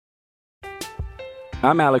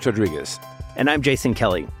I'm Alex Rodriguez. And I'm Jason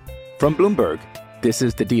Kelly. From Bloomberg, this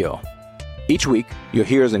is The Deal. Each week, you'll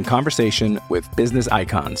hear us in conversation with business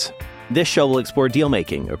icons. This show will explore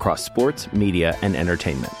deal-making across sports, media, and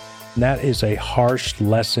entertainment. That is a harsh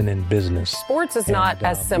lesson in business. Sports is not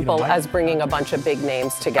as simple as bringing a bunch of big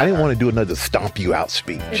names together. I didn't want to do another stomp you out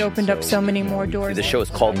speech. It opened up so many more doors. The show is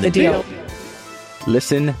called The Deal.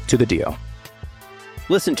 Listen to The Deal.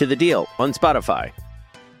 Listen to The Deal on Spotify.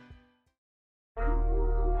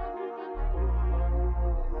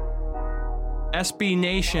 SB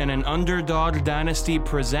Nation and Underdog Dynasty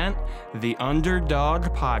present the Underdog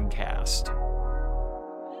Podcast.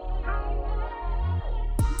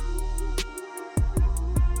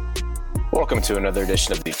 Welcome to another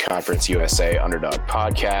edition of the Conference USA Underdog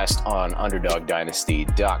Podcast on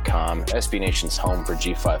UnderdogDynasty.com, SB Nation's home for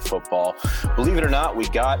G5 football. Believe it or not, we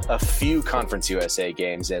got a few Conference USA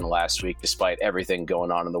games in last week, despite everything going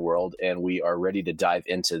on in the world, and we are ready to dive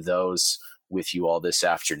into those with you all this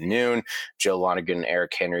afternoon. Joe Lonergan and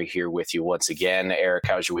Eric Henry here with you once again. Eric,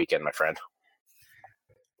 how's your weekend, my friend?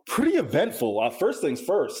 Pretty eventful. First things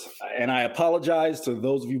first, and I apologize to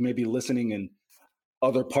those of you maybe listening in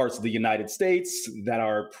other parts of the United States that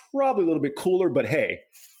are probably a little bit cooler, but hey,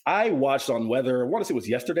 I watched on weather, I want to say it was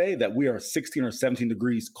yesterday, that we are 16 or 17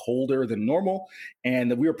 degrees colder than normal,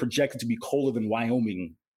 and that we are projected to be colder than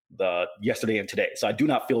Wyoming yesterday and today. So I do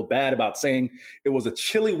not feel bad about saying it was a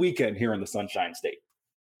chilly weekend here in the Sunshine State.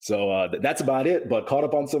 So that's about it, but caught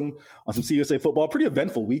up on some CUSA football. Pretty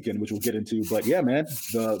eventful weekend, which we'll get into. But yeah, man,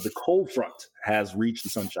 the cold front has reached the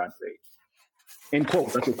Sunshine State. In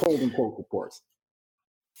quotes, that's a cold in quotes, of course.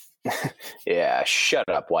 Yeah, shut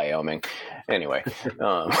up, Wyoming. Anyway,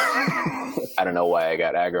 I don't know why I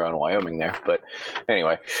got aggro on Wyoming there, but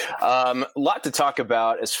anyway, a lot to talk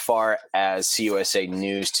about as far as CUSA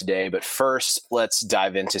news today. But first, let's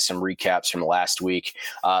dive into some recaps from last week.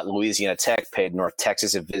 Louisiana Tech paid North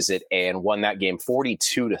Texas a visit and won that game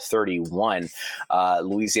 42-31.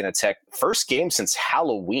 Louisiana Tech first game since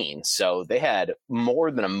Halloween, so they had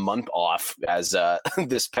more than a month off. As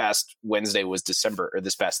this past Thursday was December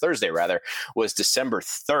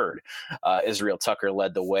 3rd. Israel Tucker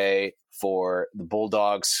led the way for the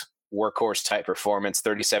Bulldogs. Workhorse type performance,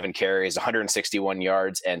 37 carries, 161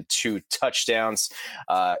 yards, and 2 touchdowns.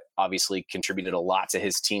 Obviously contributed a lot to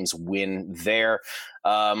his team's win there.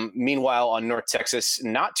 Meanwhile, on North Texas,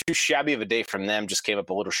 not too shabby of a day from them, just came up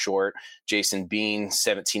a little short. Jason Bean,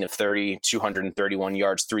 17 of 30, 231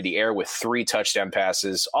 yards through the air with 3 touchdown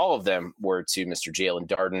passes. All of them were to Mr. Jalen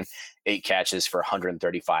Darden, 8 catches for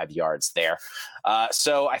 135 yards there.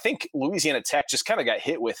 So I think Louisiana Tech just kind of got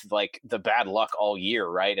hit with like the bad luck all year,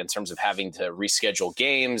 right? In terms of having to reschedule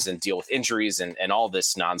games and deal with injuries and all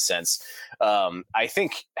this nonsense. I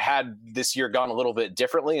think had this year gone a little bit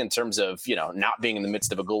differently in terms of, not being in the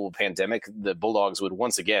midst of a global pandemic, the Bulldogs would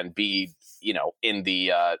once again be, in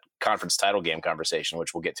the conference title game conversation,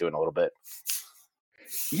 which we'll get to in a little bit.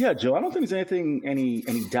 Yeah, Joe, I don't think there's any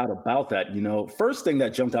doubt about that. First thing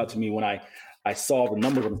that jumped out to me when I saw the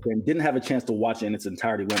numbers on the screen, didn't have a chance to watch it in its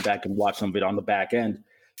entirety, went back and watched some of it on the back end.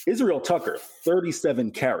 Israel Tucker,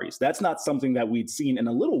 37 carries. That's not something that we'd seen in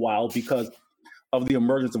a little while because of the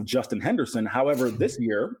emergence of Justin Henderson. However, this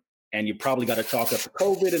year, and you probably got to chalk up to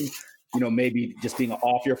COVID and, maybe just being an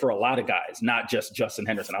off year for a lot of guys, not just Justin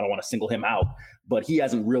Henderson. I don't want to single him out, but he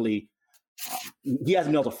hasn't really he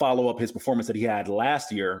hasn't been able to follow up his performance that he had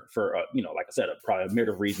last year for, like I said, probably a myriad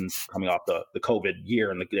of reasons coming off the COVID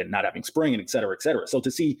year and not having spring and et cetera, et cetera. So to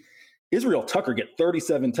see Israel Tucker get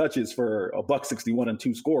 37 touches for $161 and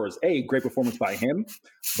 2 scores, A, great performance by him,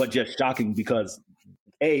 but just shocking because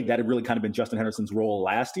A, that had really kind of been Justin Henderson's role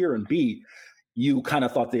last year, and B, you kind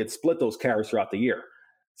of thought they had split those carries throughout the year.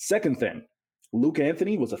 Second thing, Luke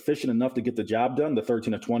Anthony was efficient enough to get the job done, the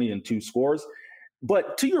 13 of 20 and 2 scores.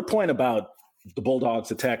 But to your point about the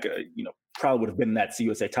Bulldogs attack, probably would have been in that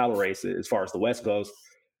CUSA title race as far as the West goes.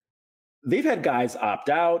 They've had guys opt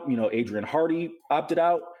out. Adrian Hardy opted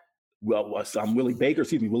out. Well, Willie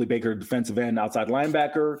Baker, defensive end, outside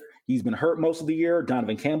linebacker. He's been hurt most of the year.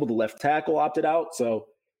 Donovan Campbell, the left tackle, opted out. So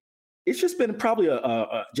it's just been probably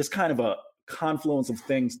just kind of a confluence of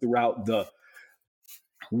things throughout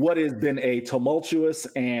what has been a tumultuous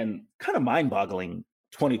and kind of mind-boggling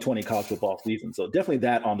 2020 college football season. So definitely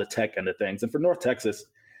that on the Tech end of things. And for North Texas,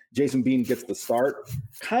 Jason Bean gets the start.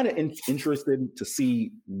 Kind of interested to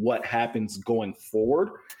see what happens going forward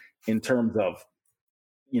in terms of,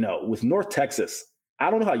 with North Texas. I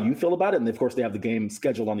don't know how you feel about it. And of course, they have the game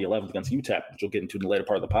scheduled on the 11th against UTEP, which we'll get into in the later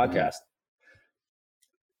part of the podcast.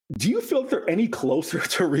 Do you feel they're any closer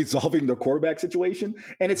to resolving their quarterback situation?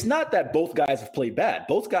 And it's not that both guys have played bad.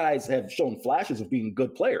 Both guys have shown flashes of being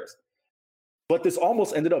good players. But this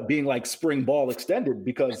almost ended up being like spring ball extended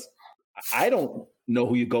because I don't know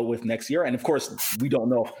who you go with next year. And of course, we don't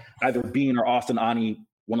know if either Bean or Austin Ani,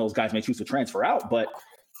 one of those guys, may choose to transfer out. But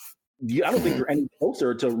I don't think you're any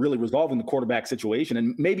closer to really resolving the quarterback situation.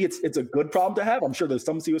 And maybe it's a good problem to have. I'm sure there's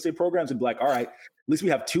some CUSA programs would be like, all right, at least we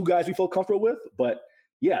have two guys we feel comfortable with. But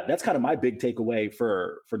yeah, that's kind of my big takeaway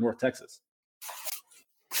for North Texas.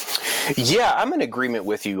 Yeah, I'm in agreement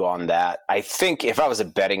with you on that. I think if I was a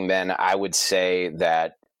betting man, I would say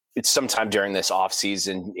that it's sometime during this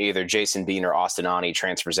offseason, either Jason Bean or Austin Ani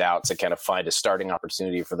transfers out to kind of find a starting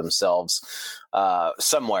opportunity for themselves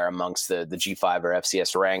somewhere amongst the G5 or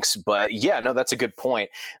FCS ranks. But yeah, no, that's a good point.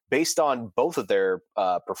 Based on both of their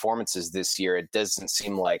performances this year, it doesn't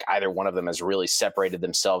seem like either one of them has really separated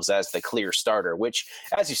themselves as the clear starter, which,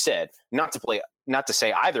 as you said, not to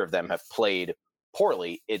say either of them have played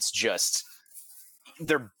poorly. It's just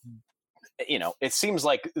it seems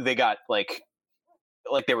like they got like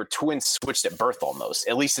they were twins switched at birth almost,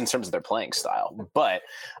 at least in terms of their playing style. But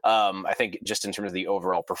I think just in terms of the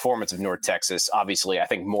overall performance of North Texas, obviously I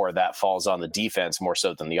think more of that falls on the defense more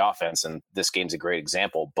so than the offense. And this game's a great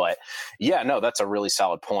example. But yeah, no, that's a really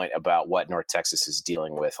solid point about what North Texas is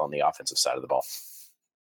dealing with on the offensive side of the ball.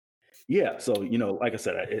 Yeah. So, like I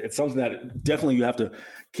said, it's something that definitely you have to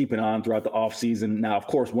keep an eye on throughout the offseason. Now, of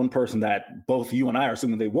course, one person that both you and I are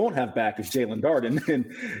assuming they won't have back is Jaelon Darden.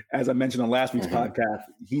 And as I mentioned on last week's podcast,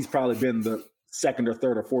 he's probably been the second or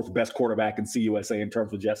third or fourth best quarterback in CUSA in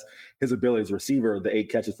terms of just his ability as a receiver. The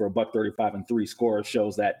 8 catches for $135 and 3 scores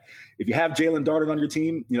shows that if you have Jaelon Darden on your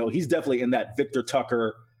team, he's definitely in that Victor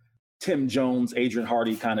Tucker, Tim Jones, Adrian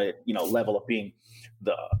Hardy kind of, level of being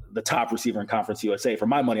the top receiver in Conference USA. For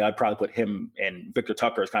my money, I'd probably put him and Victor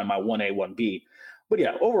Tucker as kind of my 1A, 1B. But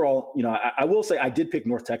yeah, overall, I will say I did pick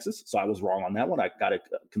North Texas, so I was wrong on that one. I got to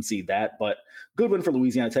concede that. But good win for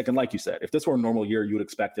Louisiana Tech. And like you said, if this were a normal year, you would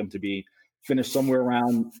expect them to be finished somewhere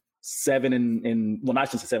around 7 and well, not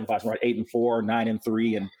just 7-5, right? 8-4,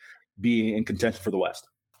 9-3, and be in contention for the West.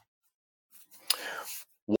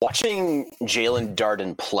 Watching Jaelon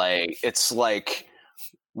Darden play, it's like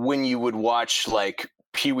when you would watch like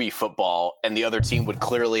Pee Wee football and the other team would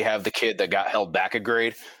clearly have the kid that got held back a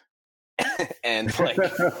grade and like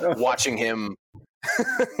watching him,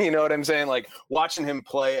 you know what I'm saying? Like watching him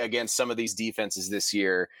play against some of these defenses this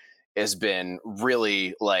year has been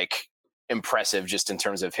really like impressive just in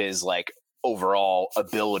terms of his like overall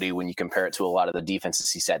ability when you compare it to a lot of the defenses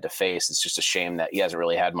he's had to face. It's just a shame that he hasn't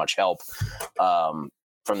really had much help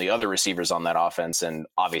from the other receivers on that offense. And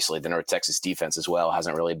obviously the North Texas defense as well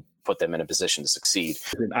hasn't really put them in a position to succeed.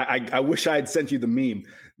 I wish I had sent you the meme.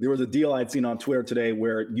 There was a deal I'd seen on Twitter today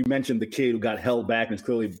where you mentioned the kid who got held back and is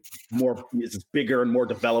clearly is bigger and more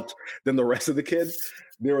developed than the rest of the kids.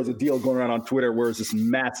 There was a deal going around on Twitter where it's this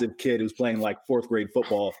massive kid who's playing like 4th grade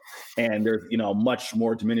football, and there's a much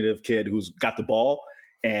more diminutive kid who's got the ball,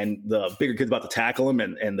 and the bigger kid's about to tackle him,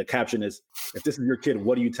 and the caption is, "If this is your kid,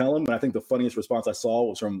 what do you tell him?" And I think the funniest response I saw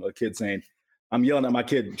was from a kid saying, "I'm yelling at my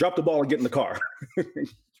kid, drop the ball and get in the car."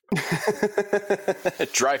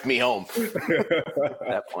 Drive me home. At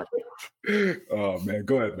that point. Oh man,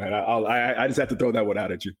 go ahead, man. I just have to throw that one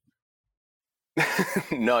out at you.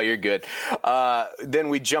 No, you're good. Then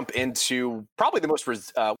we jump into probably the most,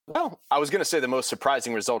 I was going to say the most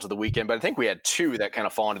surprising result of the weekend, but I think we had 2 that kind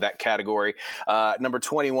of fall into that category. Number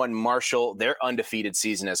 21, Marshall, their undefeated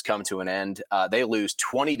season has come to an end. They lose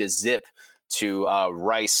 20-0 to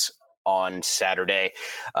Rice on Saturday.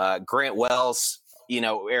 Grant Wells,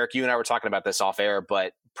 Eric, you and I were talking about this off air,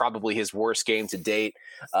 but probably his worst game to date.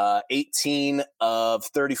 18 of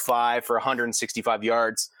 35 for 165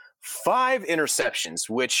 yards. 5 interceptions,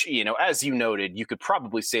 which, as you noted, you could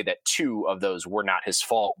probably say that 2 of those were not his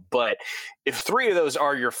fault. But if 3 of those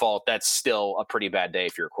are your fault, that's still a pretty bad day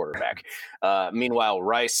if you're a quarterback. Meanwhile,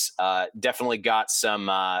 Rice definitely got some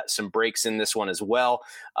breaks in this one as well.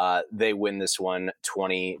 They win this one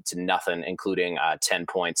 20-0, including 10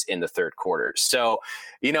 points in the third quarter. So,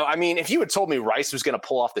 if you had told me Rice was going to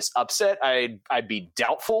pull off this upset, I'd be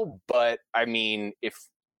doubtful. But if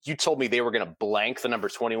you told me they were going to blank the number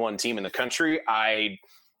 21 team in the country, I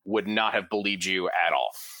would not have believed you at all.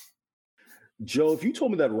 Joe, if you told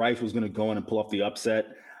me that Rice was going to go in and pull off the upset,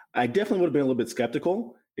 I definitely would have been a little bit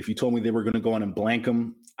skeptical. If you told me they were going to go in and blank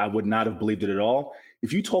them, I would not have believed it at all.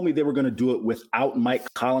 If you told me they were going to do it without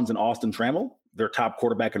Mike Collins and Austin Trammell, their top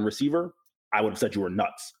quarterback and receiver, I would have said you were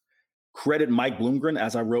nuts. Credit Mike Bloomgren,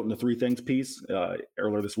 as I wrote in the 3 Things piece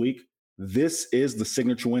earlier this week. this is the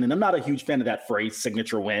signature win. And I'm not a huge fan of that phrase,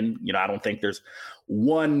 signature win. I don't think there's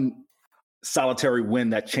one solitary win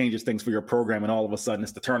that changes things for your program and all of a sudden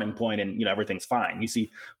it's the turning point and everything's fine. You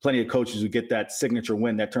see plenty of coaches who get that signature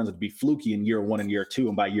win that turns out to be fluky in year 1 and year 2,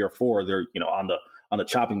 and by year 4 they're on the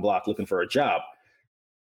chopping block looking for a job.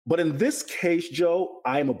 But in this case, Joe,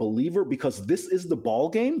 I am a believer because this is the ball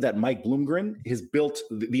game that Mike Bloomgren has built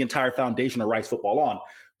the entire foundation of Rice football on,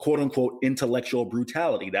 quote unquote intellectual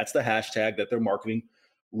brutality. That's the hashtag that they're marketing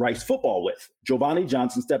Rice football with. Giovanni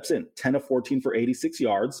Johnson steps in, 10 of 14 for 86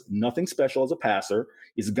 yards, nothing special as a passer.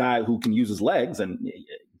 He's a guy who can use his legs and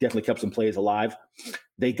definitely kept some plays alive.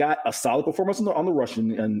 They got a solid performance on the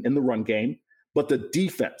rushing and in the run game, but the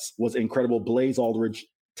defense was incredible. Blaze Aldridge,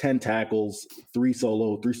 10 tackles, three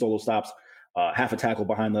solo stops, half a tackle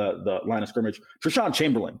behind the line of scrimmage. Treshawn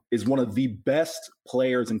Chamberlain is one of the best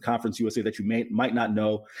players in Conference USA that you might not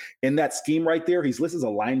know. In that scheme right there, he's listed as a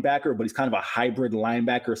linebacker, but he's kind of a hybrid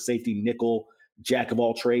linebacker, safety, nickel, jack of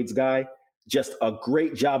all trades guy. Just a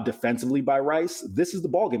great job defensively by Rice. This is the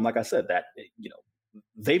ballgame, like I said, that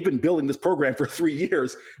they've been building this program for 3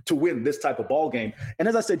 years to win this type of ballgame. And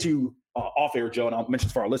as I said to you off air, Joe, and I'll mention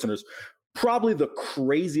for our listeners, probably the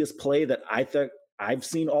craziest play that I think I've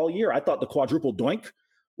seen all year. I thought the quadruple doink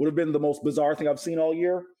would have been the most bizarre thing I've seen all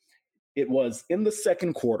year. It was in the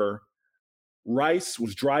second quarter. Rice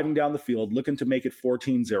was driving down the field, looking to make it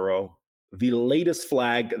 14-0. The latest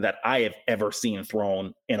flag that I have ever seen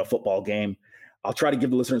thrown in a football game. I'll try to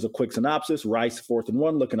give the listeners a quick synopsis. Rice 4th and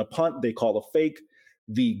 1, looking to punt. They call a fake.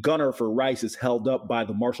 The gunner for Rice is held up by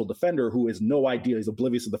the Marshall defender, who has no idea. He's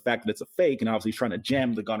oblivious to the fact that it's a fake, and obviously he's trying to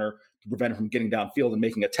jam the gunner to prevent him from getting downfield and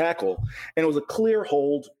making a tackle. And it was a clear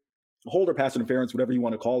hold or pass interference, whatever you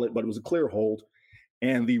want to call it, but it was a clear hold,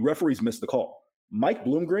 and the referees missed the call. Mike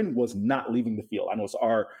Bloomgren was not leaving the field. I know it's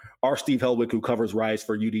our Steve Helwick, who covers Rice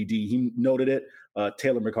for UDD. He noted it.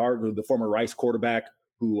 Taylor McHarg, the former Rice quarterback,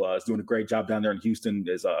 who is doing a great job down there in Houston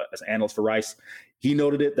as an analyst for Rice. He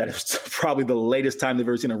noted it, that it's probably the latest time they've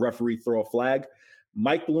ever seen a referee throw a flag.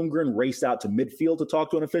 Mike Bloomgren raced out to midfield to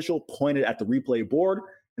talk to an official, pointed at the replay board,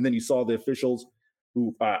 and then you saw the officials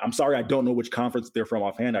who, I'm sorry, I don't know which conference they're from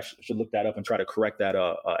offhand. I should look that up and try to correct that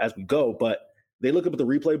as we go. But they look up at the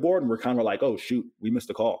replay board and we're kind of like, oh, shoot, we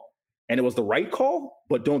missed a call. And it was the right call,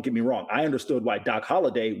 but don't get me wrong. I understood why Doc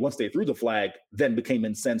Holliday, once they threw the flag, then became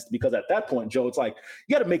incensed, because at that point, Joe, it's like,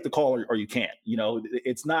 you got to make the call or you can't.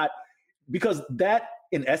 It's not, because that,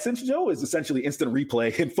 in essence, Joe, is essentially instant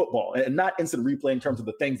replay in football, and not instant replay in terms of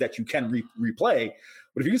the things that you can replay.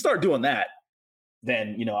 But if you start doing that,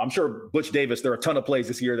 then, I'm sure Butch Davis, there are a ton of plays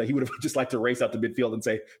this year that he would have just liked to race out to midfield and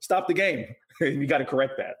say, stop the game. And you got to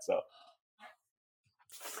correct that. So.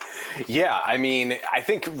 Yeah, I mean, I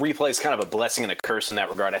think replay is kind of a blessing and a curse in that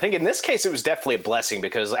regard. I think in this case, it was definitely a blessing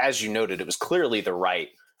because, as you noted, it was clearly the right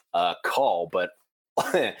call. But,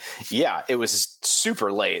 yeah, it was super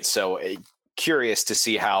late. So curious to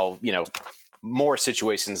see how, more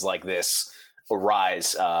situations like this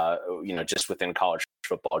arise, just within college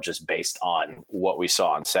football, just based on what we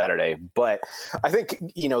saw on Saturday. But I think,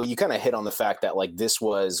 you kind of hit on the fact that this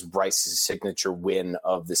was Rice's signature win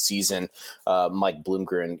of the season. Mike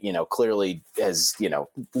Bloomgren, clearly has,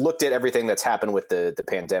 looked at everything that's happened with the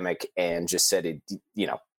pandemic and just said,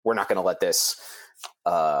 we're not going to let this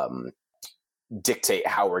dictate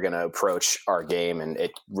how we're going to approach our game. And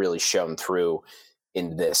it really shone through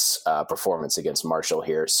in this performance against Marshall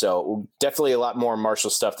here. So definitely a lot more Marshall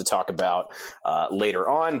stuff to talk about later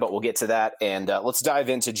on, but we'll get to that. And let's dive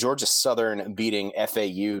into Georgia Southern beating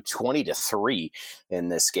FAU 20-3 in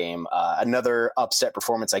this game. Another upset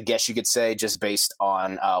performance, I guess you could say, just based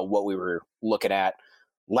on what we were looking at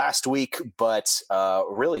last week, but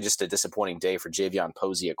really just a disappointing day for Javion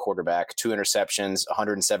Posey at quarterback. 2 interceptions,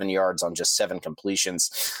 107 yards on just 7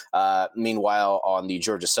 completions. Meanwhile, on the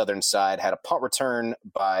Georgia Southern side, had a punt return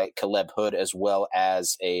by Caleb Hood, as well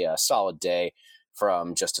as a solid day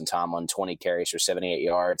from Justin Tomlin, 20 carries for 78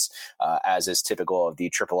 yards, as is typical of the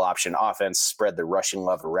triple option offense, spread the rushing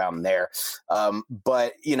love around there.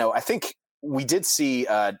 But, I think we did see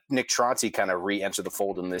Nick Tronti kind of re-enter the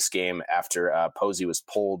fold in this game after Posey was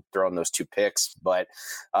pulled, throwing those 2 picks, but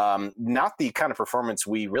not the kind of performance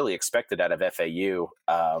we really expected out of FAU.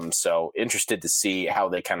 So interested to see how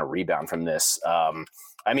they kind of rebound from this.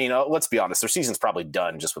 Let's be honest, their season's probably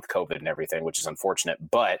done just with COVID and everything, which is unfortunate.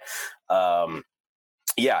 But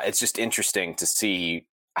it's just interesting to see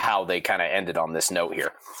how they kind of ended on this note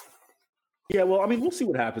here. Yeah, well, I mean, we'll see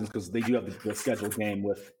what happens because they do have the scheduled game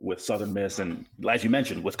with Southern Miss, and as you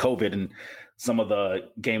mentioned, with COVID and some of the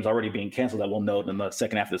games already being canceled that we'll note in the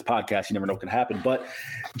second half of this podcast. You never know what can happen. But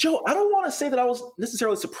Joe, I don't want to say that I was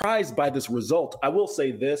necessarily surprised by this result. I will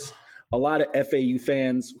say this: a lot of FAU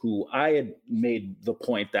fans who I had made the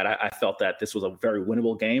point that I felt that this was a very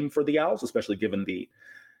winnable game for the Owls, especially given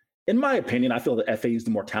in my opinion, I feel that FAU is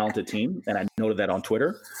the more talented team, and I noted that on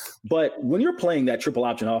Twitter. But when you're playing that triple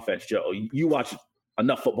option offense, Joe, you watch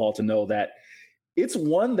enough football to know that it's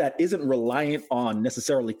one that isn't reliant on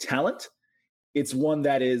necessarily talent. It's one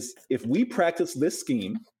that is, if we practice this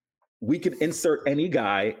scheme, we can insert any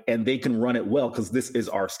guy and they can run it well because this is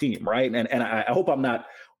our scheme, right? And I hope I'm not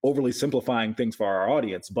overly simplifying things for our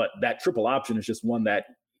audience, but that triple option is just one that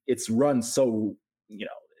it's run so,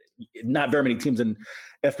 not very many teams in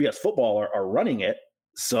FBS football are running it.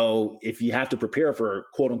 So if you have to prepare for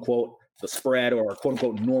quote unquote the spread or quote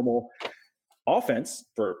unquote normal offense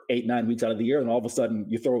for 8-9 weeks out of the year, and all of a sudden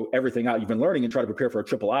you throw everything out you've been learning and try to prepare for a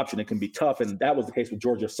triple option, it can be tough. And that was the case with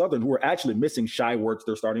Georgia Southern, who were actually missing Shai Werts,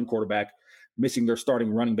 their starting quarterback, missing their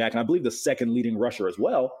starting running back, and I believe the second leading rusher as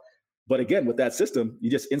well. But again, with that system,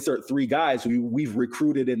 you just insert three guys who we've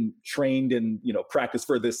recruited and trained and practiced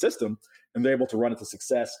for this system, and they're able to run it to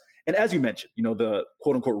success. And as you mentioned, the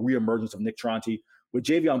quote-unquote reemergence of Nick Tronti, with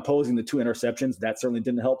Javion posing the 2 interceptions, that certainly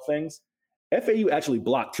didn't help things. FAU actually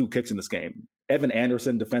blocked 2 kicks in this game. Evan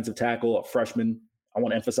Anderson, defensive tackle, a freshman, I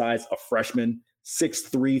want to emphasize, a freshman,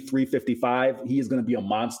 6'3", 355. He is going to be a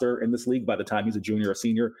monster in this league by the time he's a junior or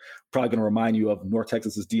senior. Probably going to remind you of North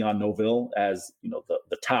Texas's Dion Noville as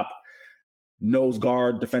the top nose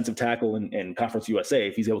guard, defensive tackle in Conference USA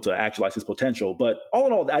if he's able to actualize his potential. But all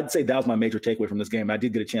in all, I'd say that was my major takeaway from this game. I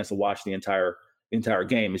did get a chance to watch the entire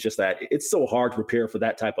game. It's just that it's so hard to prepare for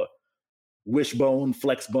that type of wishbone,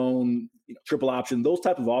 flexbone, triple option, those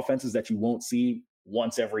type of offenses that you won't see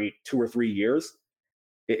once every 2 or 3 years.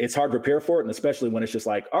 It's hard to prepare for it, and especially when it's just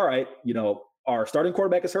like, all right, our starting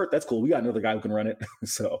quarterback is hurt. That's cool. We got another guy who can run it.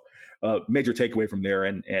 So major takeaway from there.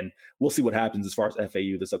 And we'll see what happens as far as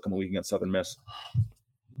FAU this upcoming week against Southern Miss.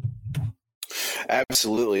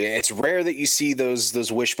 Absolutely. It's rare that you see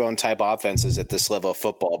those wishbone type offenses at this level of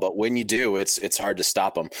football, but when you do, it's hard to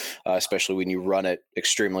stop them, especially when you run it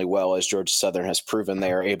extremely well, as Georgia Southern has proven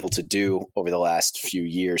they are able to do over the last few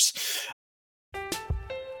years.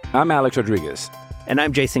 I'm Alex Rodriguez. And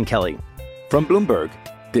I'm Jason Kelly. From Bloomberg,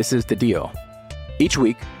 this is The Deal. Each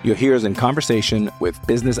week, you'll hear us in conversation with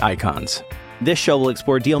business icons. This show will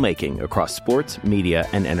explore deal-making across sports, media,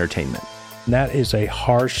 and entertainment. That is a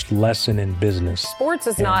harsh lesson in business. Sports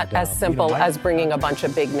is not as simple as bringing a bunch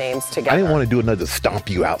of big names together. I didn't want to do another stomp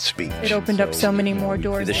you out speech. It opened up so many more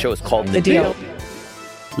doors. The show is called The Deal.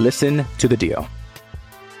 Listen to The Deal.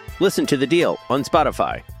 Listen to The Deal on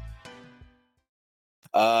Spotify.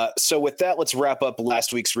 So with that, let's wrap up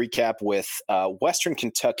last week's recap with Western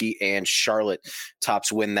Kentucky and Charlotte.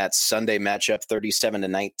 Tops win that Sunday matchup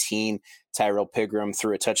 37-19. Tyrell Pigram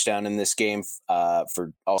threw a touchdown in this game,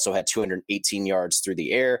 also had 218 yards through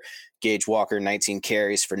the air. Gage Walker, 19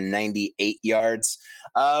 carries for 98 yards.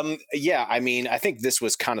 I think this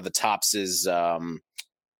was kind of the Tops'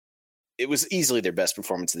 it was easily their best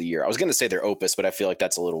performance of the year. I was going to say their opus, but I feel like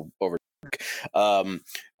that's a little over.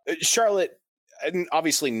 Charlotte,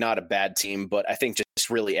 obviously not a bad team, but I think just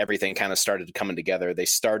really everything kind of started coming together. They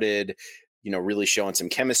started, really showing some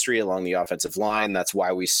chemistry along the offensive line. That's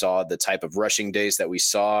why we saw the type of rushing days that we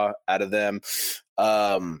saw out of them.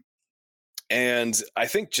 And I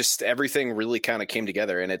think just everything really kind of came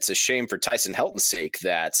together, and it's a shame for Tyson Helton's sake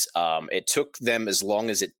that it took them as long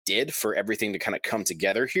as it did for everything to kind of come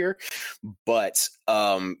together here. But,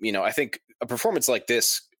 I think a performance like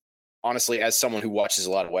this, honestly, as someone who watches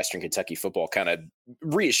a lot of Western Kentucky football, kind of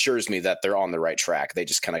reassures me that they're on the right track. They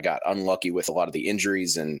just kind of got unlucky with a lot of the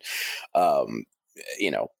injuries and,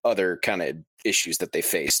 other kind of issues that they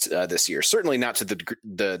faced this year. Certainly not to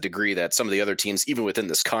the degree that some of the other teams, even within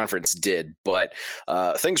this conference, did. But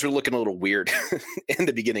things were looking a little weird in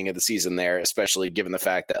the beginning of the season there, especially given the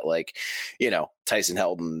fact that, Tyson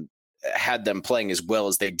Helton had them playing as well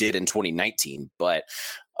as they did in 2019. But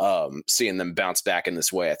seeing them bounce back in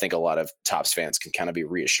this way, I think a lot of Tops fans can kind of be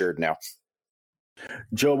reassured now.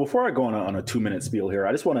 Joe, before I go on a 2-minute spiel here,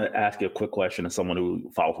 I just want to ask you a quick question as someone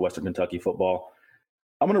who follows Western Kentucky football.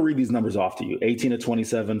 I'm going to read these numbers off to you.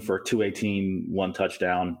 18-27 for 218, 1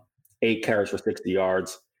 touchdown, 8 carries for 60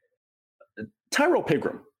 yards. Tyrell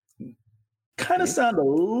Pigram kind of sound a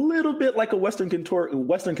little bit like a Western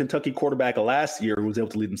Kentucky quarterback of last year who was able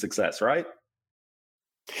to lead in success, right?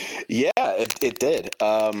 Yeah, it did.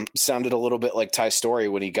 Sounded a little bit like Ty Story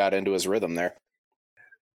when he got into his rhythm there.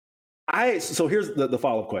 So here's the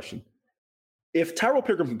follow-up question. If Tyrell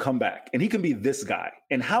Pickram can come back and he can be this guy,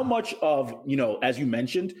 and how much of, as you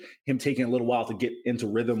mentioned, him taking a little while to get into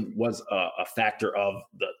rhythm was a factor of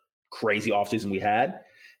the crazy offseason we had.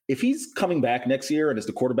 If he's coming back next year and it's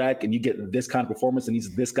the quarterback and you get this kind of performance and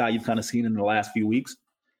he's this guy you've kind of seen in the last few weeks,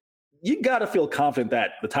 you got to feel confident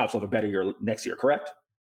that the Tops will have a better year next year, correct?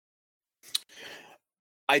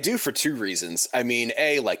 I do, for two reasons. I mean,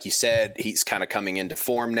 A, like you said, he's kind of coming into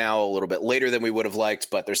form now a little bit later than we would have liked,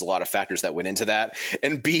 but there's a lot of factors that went into that.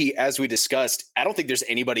 And B, as we discussed, I don't think there's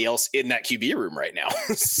anybody else in that QB room right now.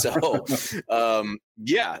 So,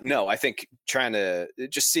 I think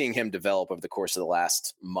just seeing him develop over the course of the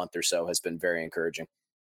last month or so has been very encouraging.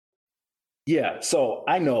 Yeah, so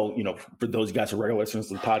I know, for those of you guys who are regular listeners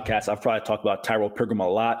to the podcast, I've probably talked about Tyrell Pickram a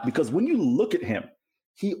lot because when you look at him,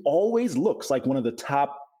 he always looks like one of the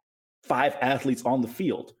top 5 athletes on the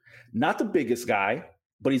field. Not the biggest guy,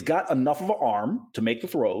 but he's got enough of an arm to make the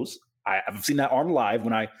throws. I've seen that arm live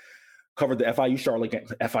when I covered the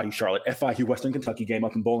FIU Western Kentucky game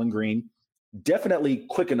up in Bowling Green. Definitely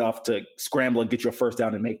quick enough to scramble and get you a first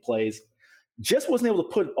down and make plays. Just wasn't able to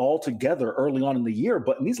put it all together early on in the year.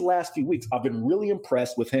 But in these last few weeks, I've been really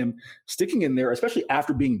impressed with him sticking in there, especially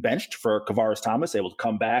after being benched for Kavaris Thomas, able to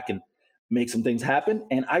come back and make some things happen.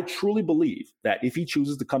 And I truly believe that if he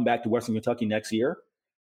chooses to come back to Western Kentucky next year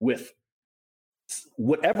with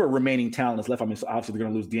whatever remaining talent is left, I mean, so obviously they're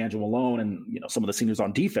going to lose D'Angelo Malone and, some of the seniors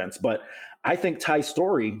on defense, but I think I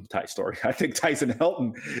think Tyson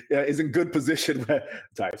Helton is in good position.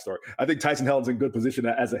 I think Tyson Helton's in good position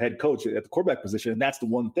as a head coach at the quarterback position. And that's the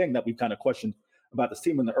one thing that we've kind of questioned about this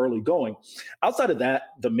team in the early going. Outside of that,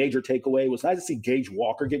 the major takeaway was nice to see Gage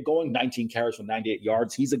Walker get going, 19 carries for 98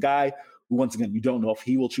 yards. He's a guy who, once again, you don't know if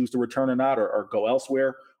he will choose to return or not, or go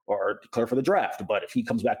elsewhere or declare for the draft. But if he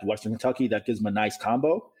comes back to Western Kentucky, that gives him a nice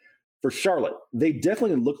combo. For Charlotte, they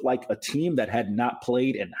definitely looked like a team that had not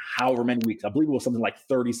played in however many weeks. I believe it was something like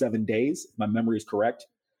 37 days, if my memory is correct.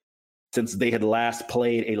 Since they had last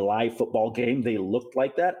played a live football game, they looked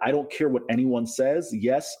like that. I don't care what anyone says.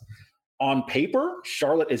 Yes, on paper,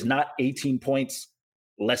 Charlotte is not 18 points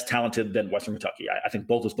less talented than Western Kentucky. I think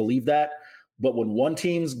both of us believe that. But when one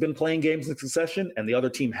team's been playing games in succession and the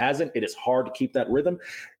other team hasn't, it is hard to keep that rhythm.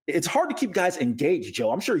 It's hard to keep guys engaged,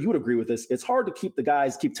 Joe. I'm sure you would agree with this. It's hard to keep the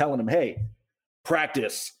guys, keep telling them, hey,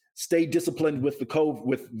 practice, stay disciplined with the COVID,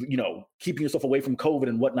 with, keeping yourself away from COVID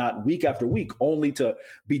and whatnot week after week, only to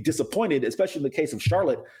be disappointed, especially in the case of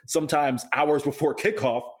Charlotte, sometimes hours before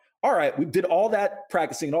kickoff. All right, we did all that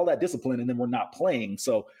practicing and all that discipline, and then we're not playing.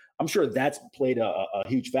 So I'm sure that's played a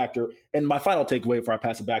huge factor. And my final takeaway before I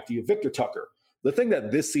pass it back to you, Victor Tucker. The thing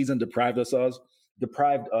that this season deprived us of,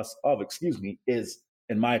 is,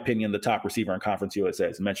 in my opinion, the top receiver in Conference USA.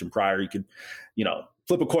 As I mentioned prior, you could,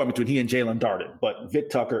 flip a coin between he and Jalen Darden. But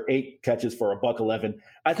Vic Tucker, 8 catches for $111.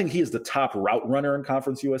 I think he is the top route runner in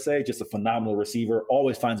Conference USA, just a phenomenal receiver,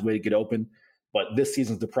 always finds a way to get open. But this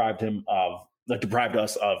season's deprived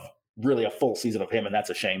us of really a full season of him, and that's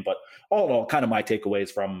a shame. But all in all, kind of my takeaways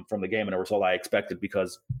from the game, and it was all I expected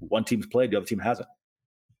because one team's played, the other team hasn't.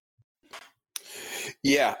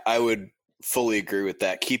 Yeah, I would fully agree with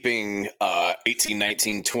that. Keeping 18,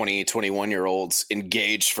 19, 20, 21-year-olds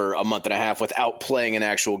engaged for a month and a half without playing an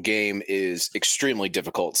actual game is extremely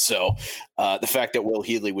difficult. So the fact that Will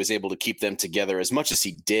Healy was able to keep them together as much as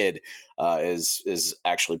he did is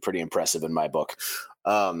actually pretty impressive in my book.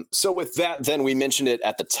 So with that, then we mentioned it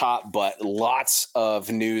at the top, but lots of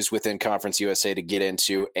news within Conference USA to get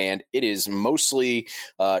into, and it is mostly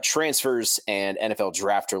transfers and NFL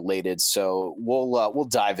draft related. So we'll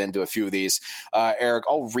dive into a few of these. Eric,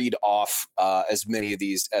 I'll read off as many of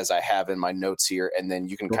these as I have in my notes here, and then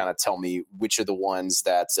you can kind of tell me which are the ones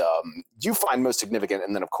that you find most significant,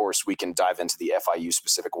 and then of course we can dive into the FIU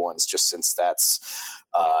specific ones, just since that's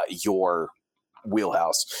your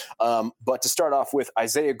wheelhouse. But to start off with,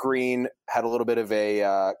 Isaiah Green had a little bit of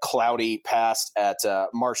a cloudy past at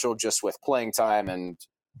Marshall, just with playing time and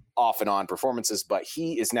off and on performances, but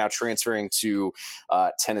he is now transferring to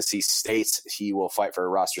Tennessee State. He will fight for a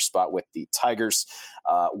roster spot with the Tigers.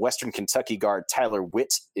 Western Kentucky guard Tyler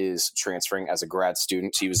Witt is transferring as a grad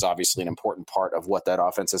student. He was obviously an important part of what that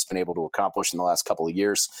offense has been able to accomplish in the last couple of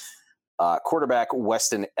years. Quarterback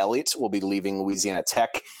Weston Elliott will be leaving Louisiana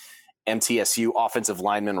Tech. MTSU offensive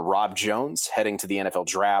lineman Rob Jones heading to the NFL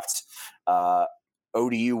draft.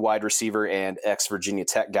 ODU wide receiver and ex-Virginia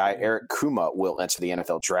Tech guy Eric Kuma will enter the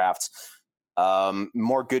NFL draft.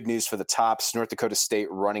 More good news for the Tops. North Dakota State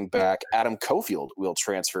running back Adam Cofield will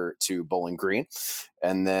transfer to Bowling Green.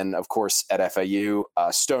 And then, of course, at FIU,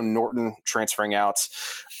 Stone Norton transferring out.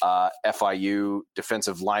 FIU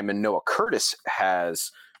defensive lineman Noah Curtis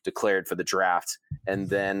has declared for the draft. And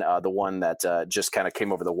then the one that just kind of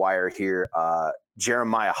came over the wire here,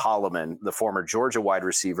 Jeremiah Holloman, the former Georgia wide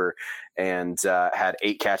receiver, and had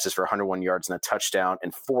 8 catches for 101 yards and a touchdown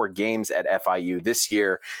in 4 games at FIU this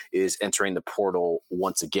year, is entering the portal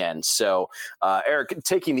once again. So, Eric,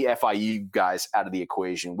 taking the FIU guys out of the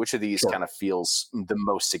equation, which of these kind of feels the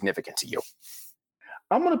most significant to you?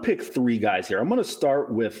 I'm going to pick 3 guys here. I'm going to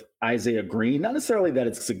start with Isaiah Green. Not necessarily that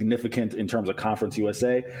it's significant in terms of Conference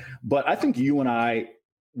USA, but I think you and I,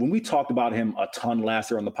 when we talked about him a ton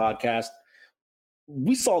last year on the podcast,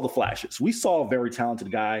 we saw the flashes. We saw a very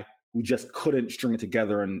talented guy who just couldn't string it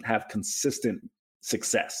together and have consistent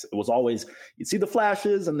success. It was always, you'd see the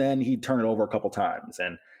flashes and then he'd turn it over a couple times.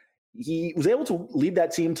 And he was able to lead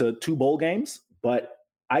that team to 2 bowl games. But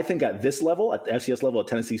I think at this level, at the FCS level at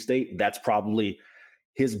Tennessee State, that's probably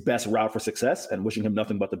his best route for success, and wishing him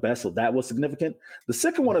nothing but the best. So that was significant. The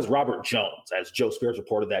second one is Robert Jones, as Joe Spears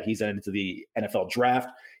reported that he's entered into the NFL draft.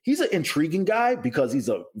 He's an intriguing guy because he's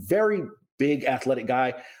a very big athletic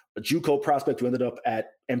guy, a JUCO prospect who ended up at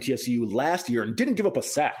MTSU last year and didn't give up a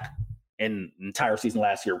sack in the entire season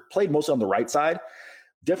last year. Played mostly on the right side.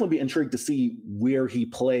 Definitely be intrigued to see where he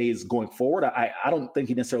plays going forward. I don't think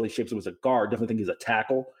he necessarily shapes up as a guard. Definitely think he's a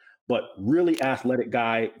tackle, but really athletic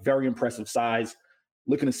guy, very impressive size.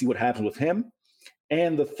 Looking to see what happens with him.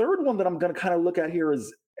 And the third one that I'm going to kind of look at here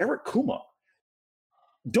is Eric Kuma.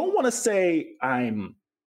 Don't want to say I'm,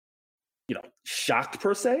 shocked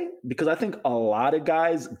per se, because I think a lot of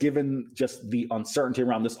guys, given just the uncertainty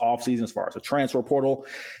around this offseason as far as the transfer portal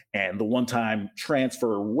and the one-time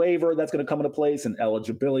transfer waiver that's going to come into place and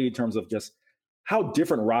eligibility in terms of just how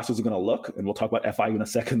different rosters are going to look. And we'll talk about FIU in a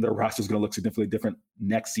second. Their roster is going to look significantly different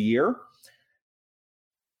next year.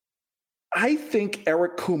 I think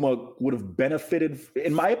Eric Kuma would have benefited,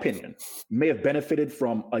 in my opinion, may have benefited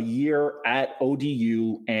from a year at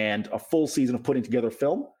ODU and a full season of putting together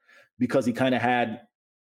film, because he kind of had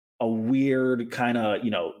a weird kind of,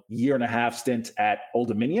 year and a half stint at Old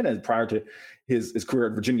Dominion, and prior to his career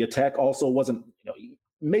at Virginia Tech. Also wasn't, he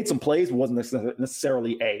made some plays, but wasn't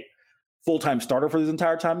necessarily a full-time starter for his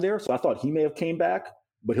entire time there. So I thought he may have came back,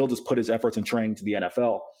 but he'll just put his efforts in training to the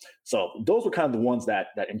NFL. So those were kind of the ones that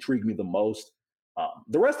intrigued me the most.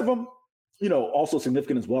 The rest of them, also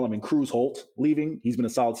significant as well. I mean, Cruz Holt leaving. He's been a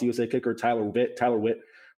solid CUSA kicker. Tyler Witt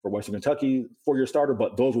for Western Kentucky, 4-year starter,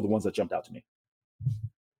 but those were the ones that jumped out to me.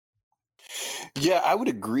 Yeah, I would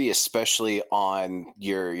agree, especially on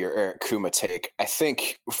your Eric Kuma take. I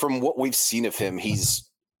think from what we've seen of him, he's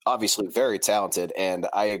obviously very talented, and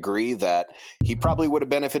I agree that he probably would have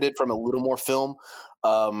benefited from a little more film.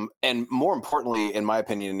 And more importantly, in my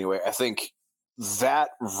opinion anyway, I think that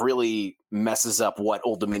really messes up what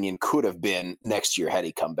Old Dominion could have been next year had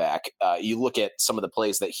he come back. You look at some of the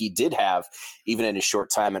plays that he did have, even in his short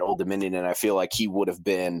time at Old Dominion, and I feel like he would have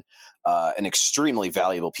been an extremely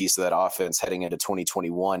valuable piece of that offense heading into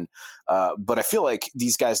 2021. But I feel like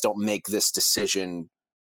these guys don't make this decision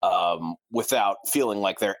without feeling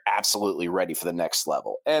like they're absolutely ready for the next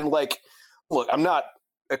level. And look, I'm not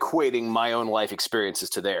equating my own life experiences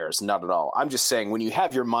to theirs, not at all. I'm just saying, when you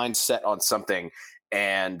have your mind set on something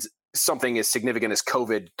and something as significant as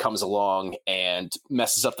COVID comes along and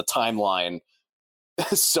messes up the timeline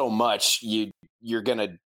so much, you're going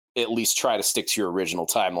to at least try to stick to your original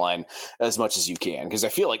timeline as much as you can. Because I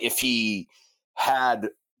feel like if he had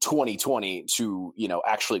 2020 to,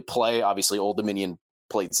 actually play, obviously Old Dominion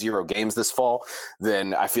played 0 games this fall,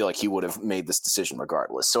 then I feel like he would have made this decision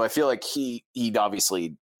regardless. So I feel like he'd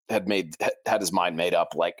obviously had his mind made up,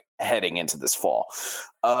 like, heading into this fall.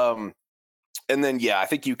 And then, I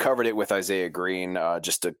think you covered it with Isaiah Green.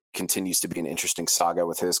 Just continues to be an interesting saga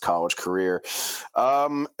with his college career.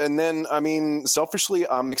 And then, selfishly,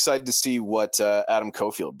 I'm excited to see what Adam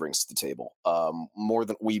Cofield brings to the table. More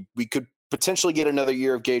than we could potentially get another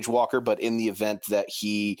year of Gage Walker, but in the event that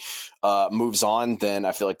he moves on, then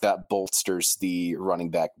I feel like that bolsters the running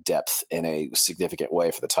back depth in a significant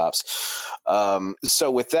way for the Tops. So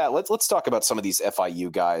with that, let's talk about some of these FIU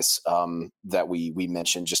guys that we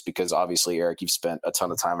mentioned, just because obviously, Eric, you've spent a ton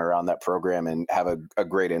of time around that program and have a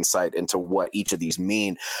great insight into what each of these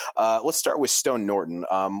mean. Let's start with Stone Norton.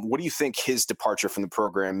 What do you think his departure from the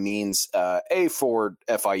program means, A, for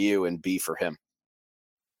FIU, and B, for him?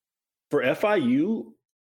 For FIU,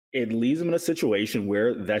 it leaves him in a situation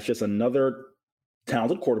where that's just another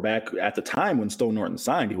talented quarterback. At the time when Stone Norton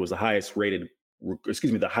signed, he was the highest rated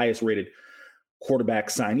quarterback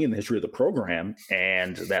signee in the history of the program,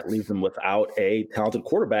 and that leaves them without a talented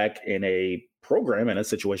quarterback in a program and a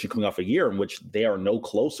situation coming off a year in which they are no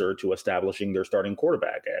closer to establishing their starting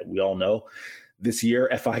quarterback. We all know this year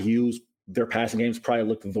their passing games probably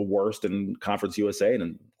looked the worst in Conference USA,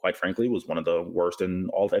 and quite frankly was one of the worst in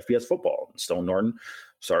all of FBS football. Stone Norton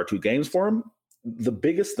started 2 games for him. The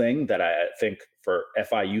biggest thing that I think for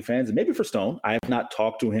FIU fans, and maybe for Stone, I have not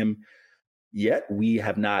talked to him yet. We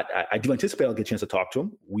have not. I do anticipate I'll get a chance to talk to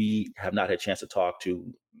him. We have not had a chance to talk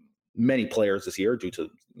to many players this year due to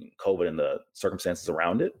COVID and the circumstances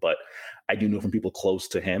around it. But I do know from people close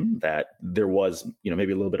to him that there was,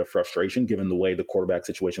 maybe a little bit of frustration given the way the quarterback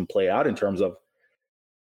situation played out in terms of,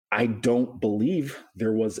 I don't believe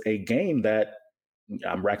there was a game that,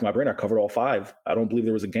 I'm racking my brain, I covered all 5. I don't believe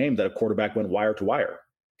there was a game that a quarterback went wire to wire,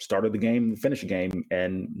 started the game, finished the game,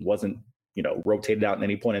 and wasn't, rotated out at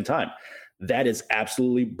any point in time. That is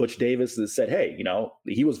absolutely Butch Davis that said, hey,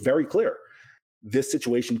 he was very clear. This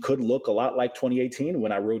situation could look a lot like 2018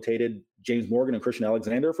 when I rotated James Morgan and Christian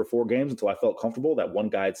Alexander for 4 games until I felt comfortable that one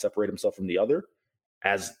guy had separated himself from the other.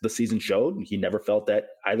 As the season showed, he never felt that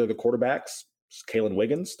either the quarterbacks, Kalen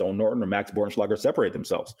Wiggins, Stone Norton, or Max Bornschlager, separated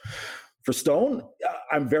themselves. For Stone,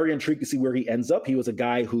 I'm very intrigued to see where he ends up. He was a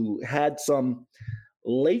guy who had some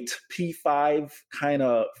late P5 kind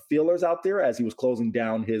of feelers out there as he was closing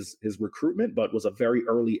down his recruitment, but was a very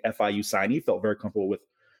early FIU signee. Felt very comfortable with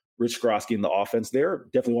Rich Skrosky in the offense there.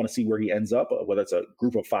 Definitely want to see where he ends up, whether it's a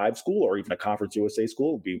group of 5 school or even a Conference USA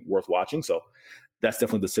school, would be worth watching. So that's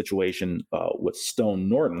definitely the situation with Stone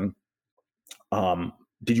Norton.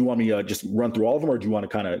 Did you want me to just run through all of them, or do you want to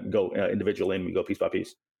kind of go individually and we go piece by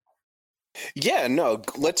piece? Yeah, no,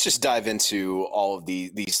 let's just dive into all of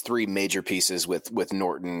these 3 major pieces with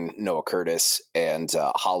Norton, Noah Curtis, and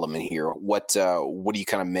Holloman here. What do you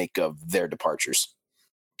kind of make of their departures?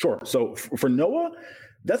 Sure. So for Noah,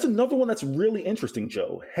 that's another one that's really interesting,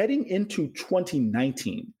 Joe. Heading into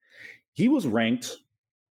 2019, he was ranked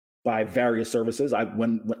by various services.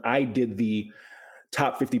 When I did the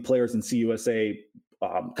top 50 players in CUSA,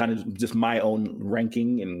 kind of just my own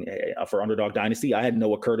ranking and for Underdog Dynasty, I had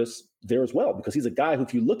Noah Curtis there as well, because he's a guy who,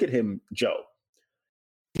 if you look at him, Joe,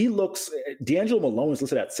 he looks, D'Angelo Malone is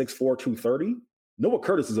listed at 6'4", 230. Noah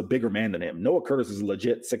Curtis is a bigger man than him. Noah Curtis is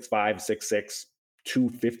legit 6'5", 6'6",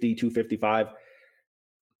 250, 255.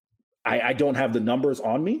 I don't have the numbers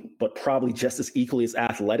on me, but probably just as equally as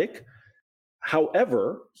athletic.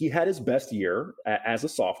 However, he had his best year as a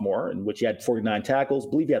sophomore, in which he had 49 tackles. I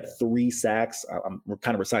believe he had 3 sacks. We're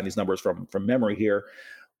kind of reciting these numbers from memory here.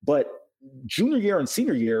 But junior year and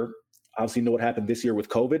senior year, obviously you know what happened this year with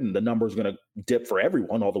COVID, and the numbers are going to dip for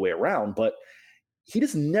everyone all the way around. But he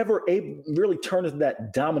just never really turned into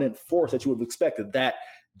that dominant force that you would have expected, that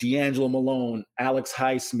D'Angelo Malone, Alex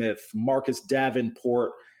Highsmith, Marcus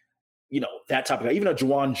Davenport, that type of guy. Even a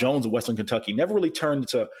Juwan Jones of Western Kentucky never really turned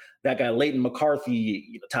to that guy, Leighton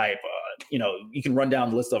McCarthy type. You can run down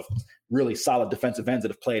the list of really solid defensive ends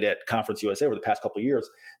that have played at Conference USA over the past couple of years.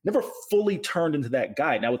 Never fully turned into that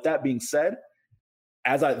guy. Now, with that being said,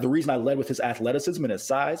 the reason I led with his athleticism and his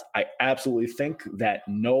size, I absolutely think that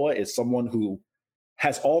Noah is someone who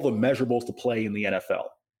has all the measurables to play in the NFL.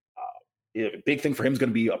 A big thing for him is going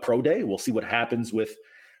to be a pro day. We'll see what happens with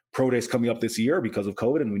pro days coming up this year because of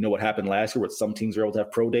COVID. And we know what happened last year, where some teams were able to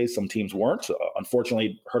have pro days, some teams weren't.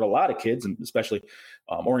 Unfortunately, hurt a lot of kids, and especially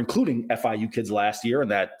or including FIU kids last year,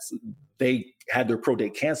 and that they had their pro day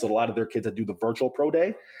canceled. A lot of their kids had to do the virtual pro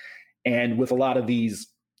day. And with a lot of these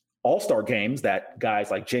all-star games that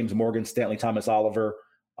guys like James Morgan, Stanley Thomas Oliver,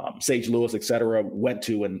 Sage Lewis, et cetera, went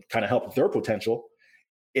to and kind of helped their potential.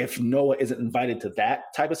 If Noah isn't invited to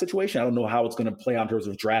that type of situation, I don't know how it's going to play out in terms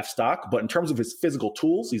of draft stock, but in terms of his physical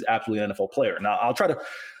tools, he's absolutely an NFL player. Now, I'll try to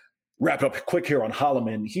wrap up quick here on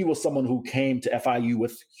Holloman. He was someone who came to FIU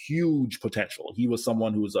with huge potential. He was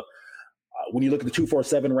someone who was when you look at the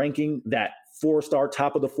 247 ranking, that 4-star,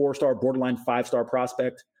 top of the 4-star, borderline 5-star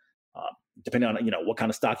prospect, depending on what kind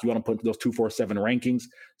of stock you want to put into those 247 rankings.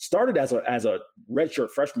 Started as a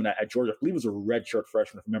redshirt freshman at Georgia. I believe it was a redshirt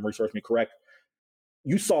freshman, if memory serves me correct.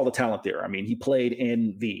 You saw the talent there. I mean, he played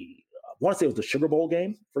in I want to say it was the Sugar Bowl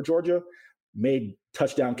game for Georgia, made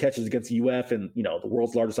touchdown catches against UF and, the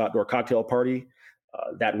world's largest outdoor cocktail party.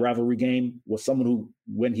 That rivalry game. Was someone who,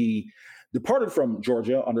 when he departed from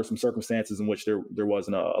Georgia under some circumstances in which there was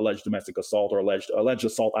an alleged domestic assault or alleged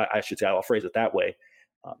assault, I should say, I'll phrase it that way,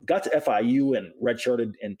 got to FIU and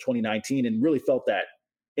redshirted in 2019 and really felt that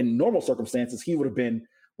in normal circumstances, he would have been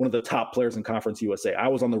one of the top players in Conference USA. I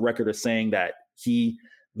was on the record as saying that the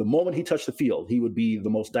moment he touched the field, he would be the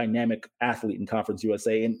most dynamic athlete in Conference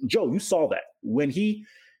USA. And Joe, you saw that when he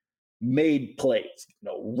made plays,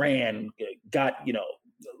 ran, got,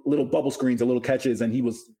 little bubble screens and little catches, and he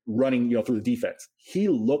was running, through the defense. He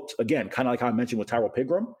looked, again, kind of like how I mentioned with Tyrell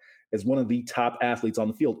Pigram, as one of the top athletes on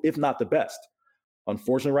the field, if not the best.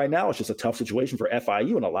 Unfortunately, right now, it's just a tough situation for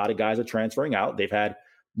FIU, and a lot of guys are transferring out. They've had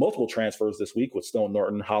multiple transfers this week with Stone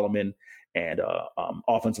Norton, Holloman, and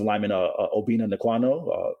offensive lineman Obina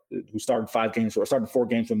Naquano, who started 4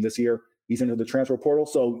 games from this year. He's into the transfer portal.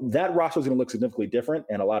 So that roster is going to look significantly different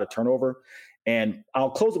and a lot of turnover. And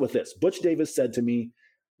I'll close it with this. Butch Davis said to me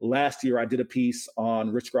last year, I did a piece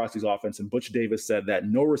on Rich Grossi's offense, and Butch Davis said that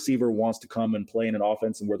no receiver wants to come and play in an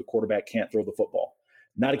offense and where the quarterback can't throw the football.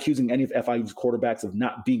 Not accusing any of FIU's quarterbacks of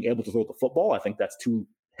not being able to throw the football. I think that's too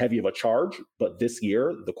heavy of a charge. But this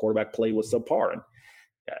year, the quarterback play was subpar. And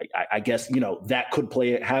I guess, that could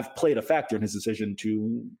have played a factor in his decision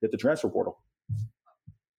to hit the transfer portal.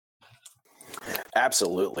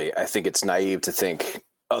 Absolutely. I think it's naive to think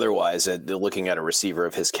otherwise. Looking at a receiver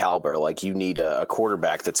of his caliber, like, you need a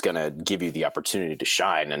quarterback that's going to give you the opportunity to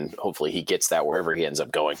shine, and hopefully he gets that wherever he ends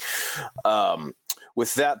up going.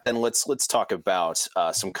 With that, then let's talk about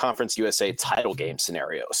some Conference USA title game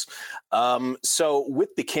scenarios. So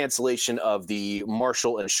with the cancellation of the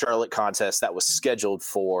Marshall and Charlotte contest that was scheduled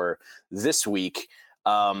for this week,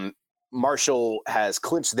 Marshall has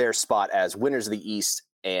clinched their spot as winners of the East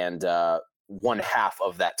and one half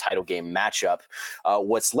of that title game matchup.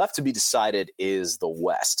 What's left to be decided is the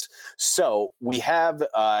West. So we have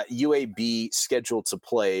UAB scheduled to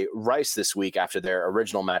play Rice this week after their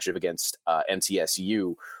original matchup against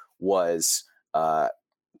MTSU was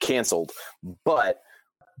canceled. But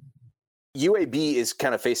UAB is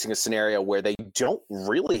kind of facing a scenario where they don't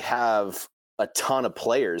really have a ton of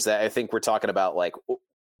players. I think we're talking about like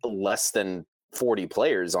less than 40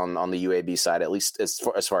 players on the UAB side, at least as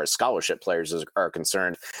far as scholarship players are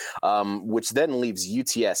concerned, which then leaves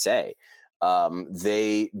UTSA.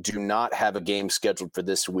 They do not have a game scheduled for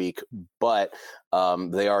this week, but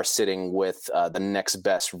they are sitting with the next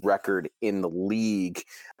best record in the league,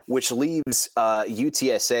 which leaves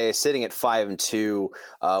UTSA sitting at 5-2,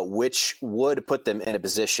 which would put them in a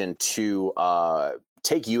position to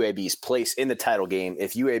take UAB's place in the title game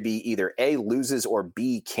if UAB either A, loses, or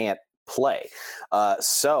B, can't play.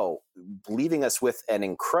 So leaving us with an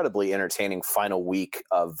incredibly entertaining final week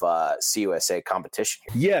of CUSA competition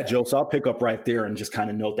here. Yeah, Joe, so I'll pick up right there and just kind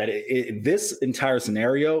of note that this entire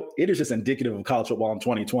scenario, it is just indicative of college football in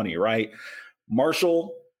 2020, right?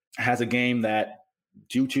 Marshall has a game that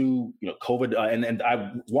due to COVID, and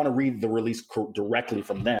I want to read the release directly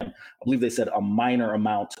from them. I believe they said a minor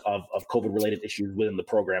amount of COVID-related issues within the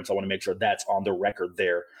program, so I want to make sure that's on the record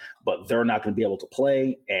there. But they're not going to be able to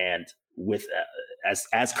play, and with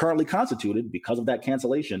as currently constituted, because of that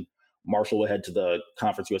cancellation, Marshall will head to the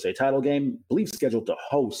Conference USA title game, I believe scheduled to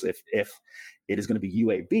host if it is going to be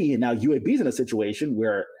UAB. And now UAB is in a situation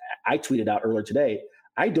where I tweeted out earlier today,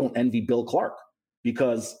 I don't envy Bill Clark,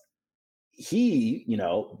 because he,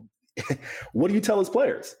 what do you tell his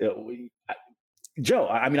players? Joe,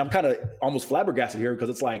 I mean, I'm kind of almost flabbergasted here, because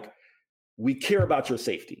it's like, we care about your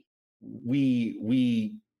safety.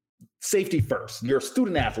 We safety first, your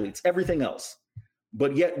student athletes, everything else.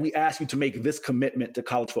 But yet we ask you to make this commitment to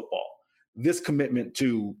college football, this commitment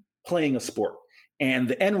to playing a sport. And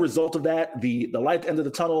the end result of that, the light at the end of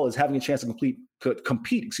the tunnel, is having a chance to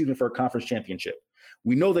compete for a conference championship.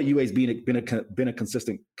 We know that UA's been a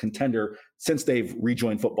consistent contender since they've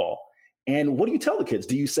rejoined football. And what do you tell the kids?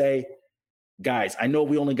 Do you say, guys, I know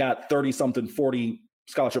we only got 30-something, 40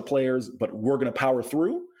 scholarship players, but we're going to power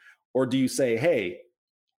through? Or do you say, hey,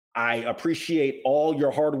 I appreciate all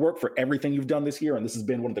your hard work for everything you've done this year, and this has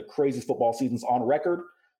been one of the craziest football seasons on record,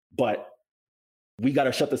 but we got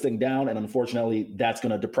to shut this thing down, and unfortunately, that's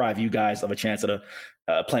going to deprive you guys of a chance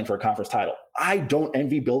at playing for a conference title. I don't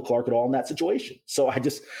envy Bill Clark at all in that situation, so I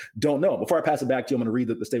just don't know. Before I pass it back to you, I'm going to read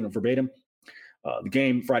the statement verbatim. The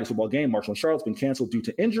game, Friday's football game, Marshall and Charlotte's been canceled due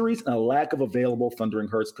to injuries and a lack of available Thundering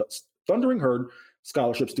Herd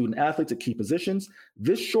scholarship student athletes at key positions.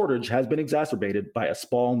 This shortage has been exacerbated by a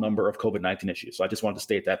small number of COVID-19 issues. So I just wanted to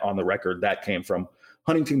state that on the record. That came from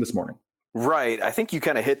Huntington this morning. Right. I think you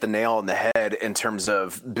kind of hit the nail on the head in terms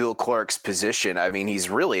of Bill Clark's position. I mean, he's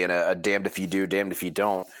really in a damned if you do, damned if you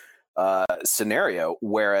don't scenario.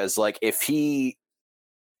 Whereas, like, if he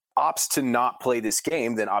opts to not play this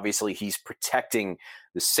game, then obviously he's protecting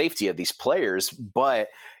the safety of these players. But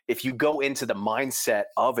if you go into the mindset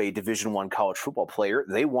of a Division I college football player,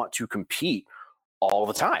 they want to compete all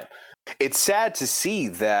the time. It's sad to see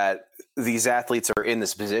that these athletes are in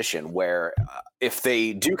this position where if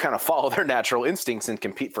they do kind of follow their natural instincts and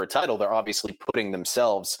compete for a title, they're obviously putting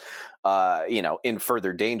themselves, in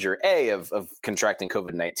further danger, A, of contracting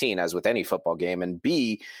COVID-19, as with any football game, and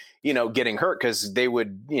B, getting hurt, because they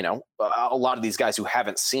would, a lot of these guys who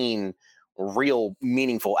haven't seen real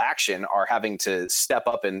meaningful action are having to step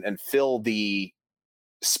up and fill the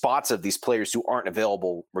spots of these players who aren't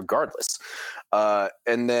available regardless.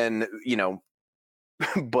 And then,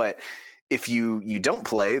 but if you don't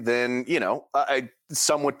play, then,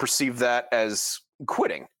 some would perceive that as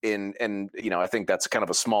quitting and I think that's kind of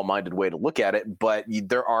a small-minded way to look at it, but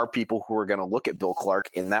there are people who are going to look at Bill Clark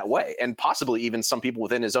in that way, and possibly even some people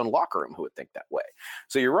within his own locker room who would think that way.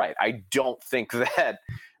 So you're right. I don't think that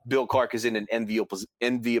Bill Clark is in an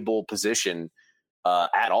enviable position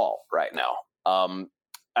at all right now.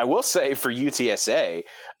 I will say for UTSA,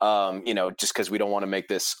 just because we don't want to make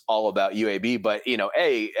this all about UAB, but,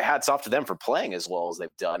 hats off to them for playing as well as they've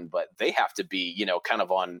done, but they have to be, kind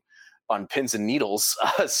of on pins and needles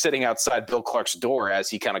sitting outside Bill Clark's door as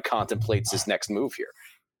he kind of contemplates his next move here.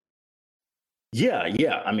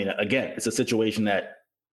 Yeah. I mean, again, it's a situation that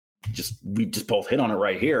we just both hit on it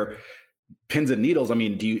right here. Pins and needles. I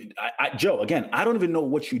mean, Joe, again, I don't even know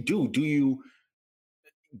what you do. Do you,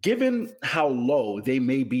 given how low they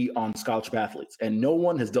may be on scholarship athletes, and no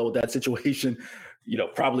one has dealt with that situation,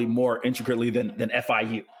 probably more intricately than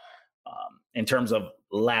FIU in terms of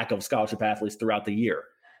lack of scholarship athletes throughout the year.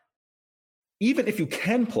 Even if you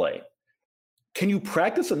can play, can you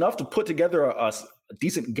practice enough to put together a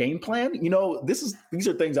decent game plan? These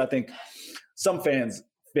are things I think some fans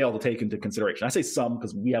fail to take into consideration. I say some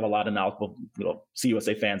because we have a lot of knowledgeable,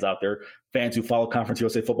 CUSA fans out there, fans who follow Conference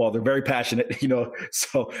USA football. They're very passionate,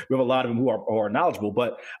 so we have a lot of them who are knowledgeable.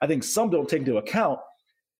 But I think some don't take into account,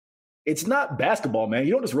 it's not basketball, man.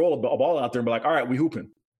 You don't just roll a ball out there and be like, all right, we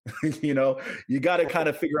hooping. You got to kind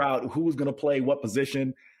of figure out who's going to play what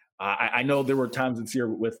position. I know there were times this year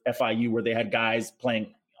with FIU where they had guys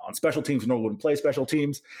playing on special teams who normally wouldn't play special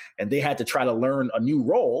teams, and they had to try to learn a new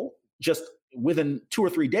role just within 2 or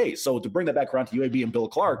 3 days. So to bring that back around to UAB and Bill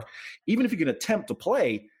Clark, even if you can attempt to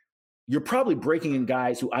play, you're probably breaking in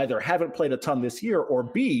guys who either haven't played a ton this year, or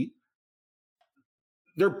B,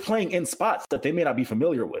 they're playing in spots that they may not be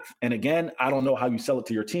familiar with. And again, I don't know how you sell it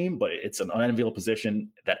to your team, but it's an unenviable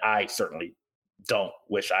position that I certainly don't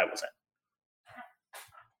wish I was in.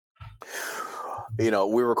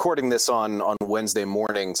 We're recording this on Wednesday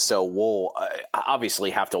morning, so we'll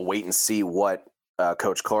obviously have to wait and see what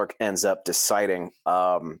Coach Clark ends up deciding.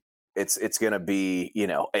 It's going to be,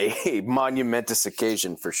 a monumentous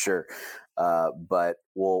occasion for sure. But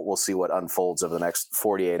we'll see what unfolds over the next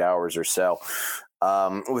 48 hours or so.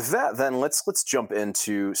 With that, then let's jump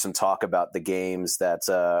into some talk about the games that,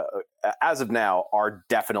 as of now, are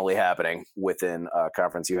definitely happening within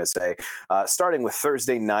Conference USA. Starting with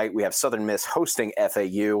Thursday night, we have Southern Miss hosting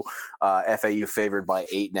FAU. FAU favored by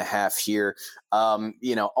 8.5 here.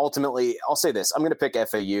 Ultimately, I'll say this: I'm going to pick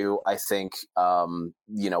FAU. I think,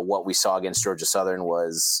 what we saw against Georgia Southern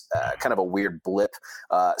was kind of a weird blip.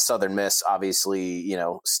 Southern Miss, obviously,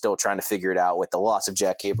 still trying to figure it out with the loss of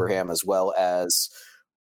Jack Abraham, as well as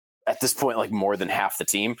at this point, like more than half the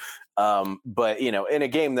team. But, in a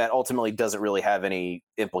game that ultimately doesn't really have any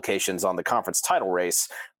implications on the conference title race,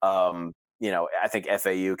 I think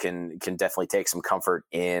FAU can definitely take some comfort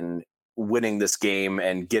in winning this game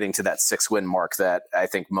and getting to that 6-win mark that I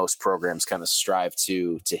think most programs kind of strive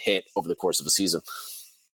to hit over the course of a season.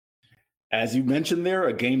 As you mentioned there,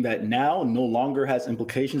 a game that now no longer has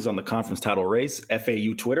implications on the conference title race.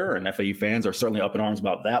 FAU Twitter and FAU fans are certainly up in arms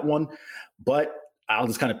about that one. But I'll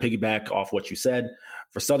just kind of piggyback off what you said.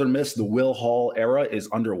 For Southern Miss, the Will Hall era is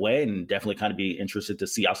underway, and definitely kind of be interested to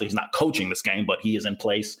see. Obviously, he's not coaching this game, but he is in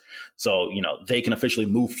place. So, they can officially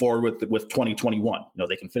move forward with 2021.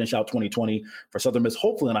 They can finish out 2020 for Southern Miss,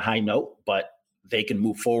 hopefully on a high note, but they can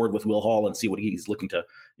move forward with Will Hall and see what he's looking to,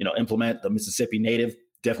 implement. The Mississippi native,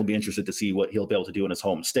 definitely be interested to see what he'll be able to do in his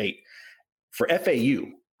home state. For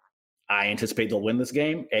FAU, I anticipate they'll win this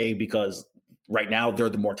game, because right now they're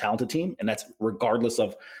the more talented team, and that's regardless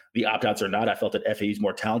of the opt-outs or not. I felt that FAU is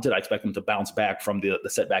more talented. I expect them to bounce back from the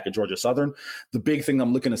setback at Georgia Southern. The big thing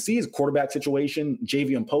I'm looking to see is quarterback situation,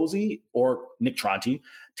 Javion Posey or Nick Tronti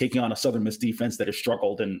taking on a Southern Miss defense that has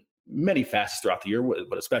struggled in many facets throughout the year,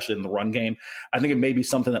 but especially in the run game. I think it may be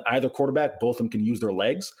something that either quarterback, both of them can use their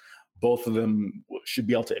legs. Both of them should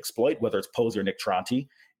be able to exploit, whether it's Posey or Nick Tronti.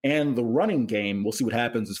 And the running game, we'll see what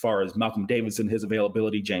happens as far as Malcolm Davidson, his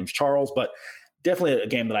availability, James Charles, but definitely a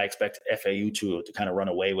game that I expect FAU to kind of run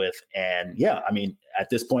away with. And yeah, I mean, at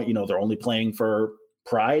this point, they're only playing for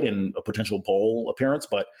pride and a potential bowl appearance,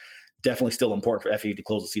 but definitely still important for FAU to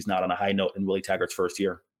close the season out on a high note in Willie Taggart's first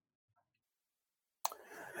year.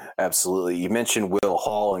 Absolutely. You mentioned Will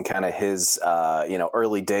Hall and kind of his,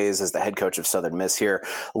 early days as the head coach of Southern Miss here.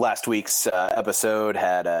 Last week's episode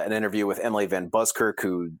had an interview with Emily Van Buskirk,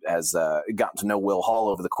 who has gotten to know Will Hall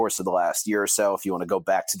over the course of the last year or so. If you want to go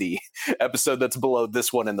back to the episode that's below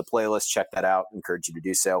this one in the playlist, check that out. Encourage you to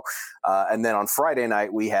do so. And then on Friday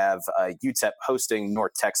night, we have UTEP hosting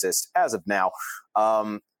North Texas as of now.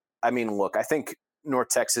 Look, I think North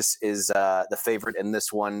Texas is the favorite in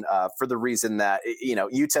this one for the reason that,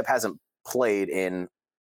 UTEP hasn't played in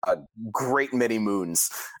a great many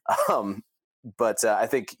moons. But I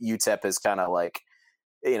think UTEP is kind of like,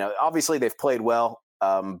 obviously they've played well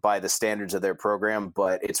by the standards of their program,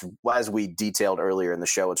 but it's, as we detailed earlier in the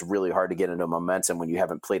show, it's really hard to get into momentum when you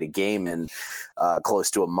haven't played a game in close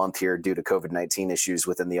to a month here due to COVID-19 issues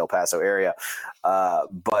within the El Paso area.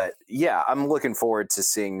 But yeah, I'm looking forward to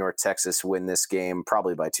seeing North Texas win this game,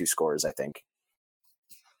 probably by 2 scores, I think.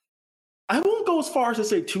 I won't go as far as to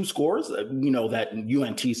say 2 scores. That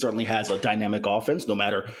UNT certainly has a dynamic offense, no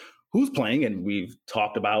matter who's playing, and we've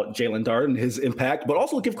talked about Jalen Dart and his impact, but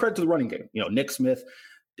also give credit to the running game. Nick Smith,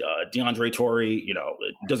 DeAndre Torrey,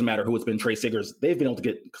 it doesn't matter who it's been, Trey Siggers, they've been able to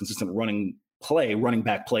get consistent running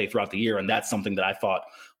back play throughout the year, and that's something that I thought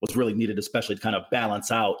was really needed, especially to kind of balance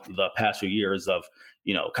out the past few years of,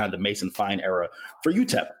 kind of the Mason Fine era for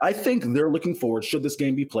UTEP. I think they're looking forward, should this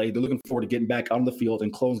game be played, they're looking forward to getting back on the field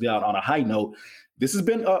and closing it out on a high note. This has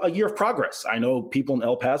been a year of progress. I know people in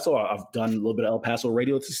El Paso, I've done a little bit of El Paso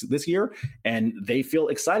radio this year, and they feel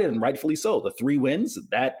excited, and rightfully so. The 3 wins,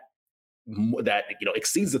 that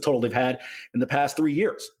exceeds the total they've had in the past 3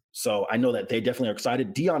 years. So I know that they definitely are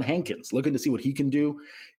excited. Deion Hankins, looking to see what he can do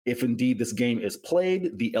if indeed this game is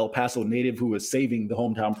played. The El Paso native who is saving the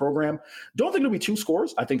hometown program. Don't think it'll be 2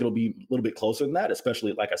 scores. I think it'll be a little bit closer than that,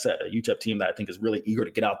 especially, like I said, a UTEP team that I think is really eager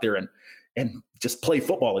to get out there and just play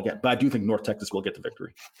football again. But I do think North Texas will get the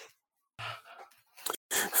victory.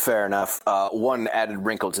 Fair enough. One added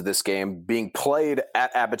wrinkle to this game, being played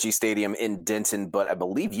at Apogee Stadium in Denton, but I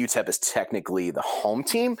believe UTEP is technically the home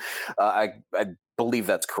team. I believe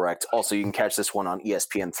that's correct. Also, you can catch this one on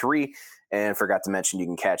ESPN3. And forgot to mention, you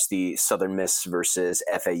can catch the Southern Miss versus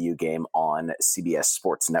FAU game on CBS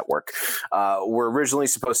Sports Network. We're originally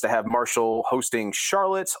supposed to have Marshall hosting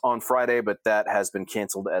Charlotte on Friday, but that has been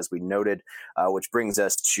canceled, as we noted, which brings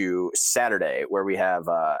us to Saturday, where we have,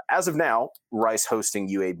 as of now, Rice hosting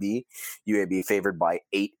UAB. UAB favored by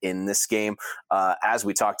 8 in this game. As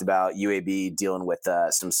we talked about, UAB dealing with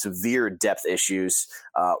some severe depth issues.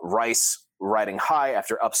 Rice riding high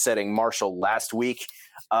after upsetting Marshall last week.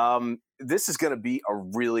 This is going to be a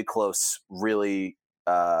really close, really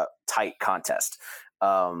tight contest.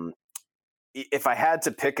 If I had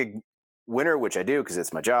to pick a winner, which I do because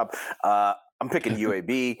it's my job, I'm picking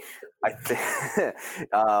UAB. I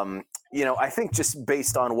think just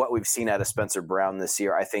based on what we've seen out of Spencer Brown this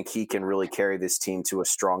year, I think he can really carry this team to a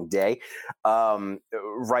strong day.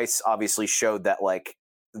 Rice obviously showed that,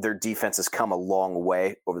 their defense has come a long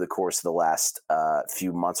way over the course of the last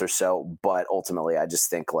few months or so, but ultimately I just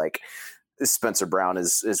think Spencer Brown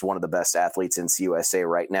is one of the best athletes in CUSA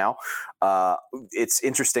right now. It's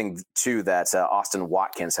interesting too that Austin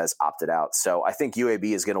Watkins has opted out. So I think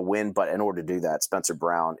UAB is going to win, but in order to do that, Spencer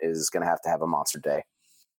Brown is going to have a monster day.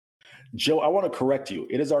 Joe, I want to correct you.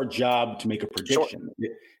 It is our job to make a prediction.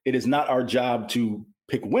 Sure. It is not our job to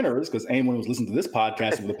pick winners, because anyone who's listened to this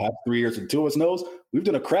podcast over the past 3 years and 2 of us knows we've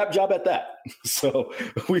done a crap job at that. So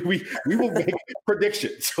we will make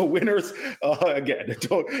predictions. So winners, again,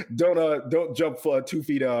 don't jump 2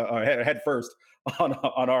 feet head first on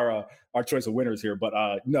our choice of winners here. But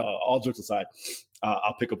no, all jokes aside,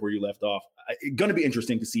 I'll pick up where you left off. It's going to be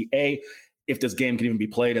interesting to see if this game can even be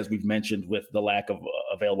played, as we've mentioned, with the lack of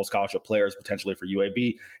available scholarship players potentially for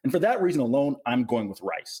UAB. And for that reason alone, I'm going with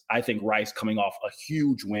Rice. I think Rice, coming off a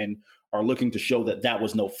huge win, are looking to show that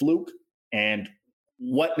was no fluke. And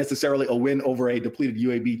what necessarily a win over a depleted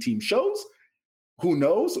UAB team shows, who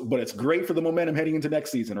knows? But it's great for the momentum heading into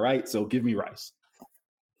next season, right? So give me Rice.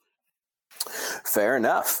 Fair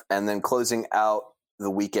enough. And then closing out the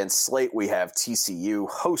weekend slate, we have TCU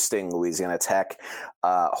hosting Louisiana Tech.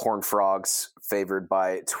 Horned Frogs favored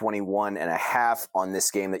by 21.5 on this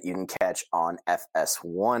game that you can catch on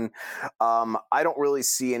FS1. I don't really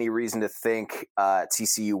see any reason to think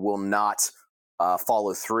TCU will not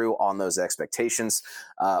follow through on those expectations.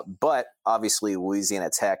 But obviously Louisiana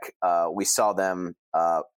Tech, we saw them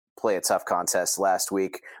play a tough contest last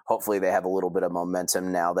week. Hopefully they have a little bit of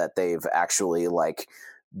momentum now that they've actually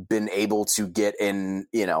been able to get in,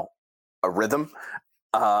 a rhythm.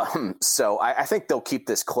 So I think they'll keep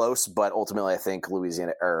this close, but ultimately I think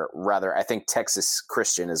I think Texas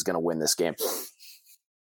Christian is going to win this game.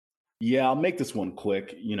 Yeah, I'll make this one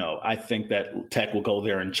quick. I think that Tech will go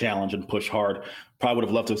there and challenge and push hard. Probably would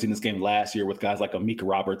have loved to have seen this game last year with guys like Amika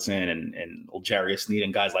Robertson and Jarius Sneed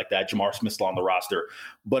and guys like that. Jamar Smith still on the roster.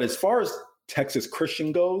 But as far as Texas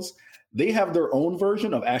Christian goes, they have their own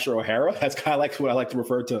version of Asher O'Hara. That's kind of like what I like to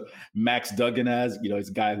refer to Max Duggan as. He's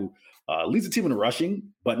a guy who leads the team in rushing,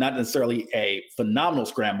 but not necessarily a phenomenal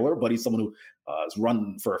scrambler, but he's someone who has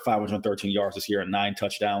run for 513 yards this year and 9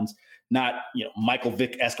 touchdowns. Not, Michael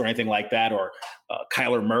Vick-esque or anything like that, or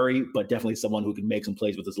Kyler Murray, but definitely someone who can make some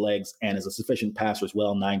plays with his legs and is a sufficient passer as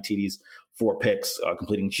well. 9 TDs, 4 picks,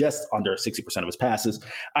 completing just under 60% of his passes.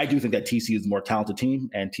 I do think that TCU is the more talented team,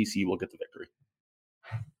 and TCU will get the victory.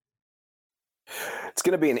 It's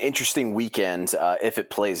going to be an interesting weekend if it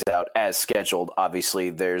plays out as scheduled. Obviously,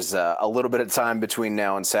 there's a little bit of time between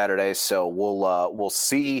now and Saturday, so we'll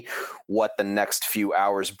see what the next few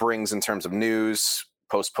hours brings in terms of news,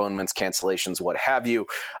 postponements, cancellations, what have you.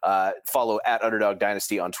 Follow at Underdog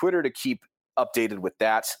Dynasty on Twitter to keep updated with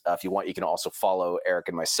that. If you want, you can also follow Eric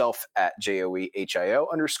and myself at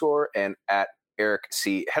JOEHIO_ and at Eric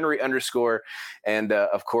C. Henry _. And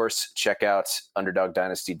of course, check out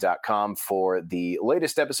UnderdogDynasty.com for the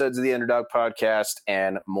latest episodes of the Underdog Podcast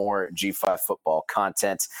and more G5 football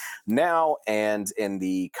content now and in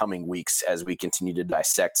the coming weeks as we continue to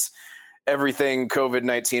dissect everything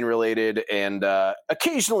COVID-19 related and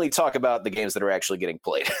occasionally talk about the games that are actually getting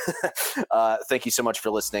played. Thank you so much for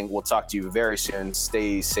listening. We'll talk to you very soon.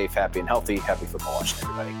 Stay safe, happy, and healthy. Happy football watching,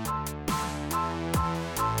 everybody.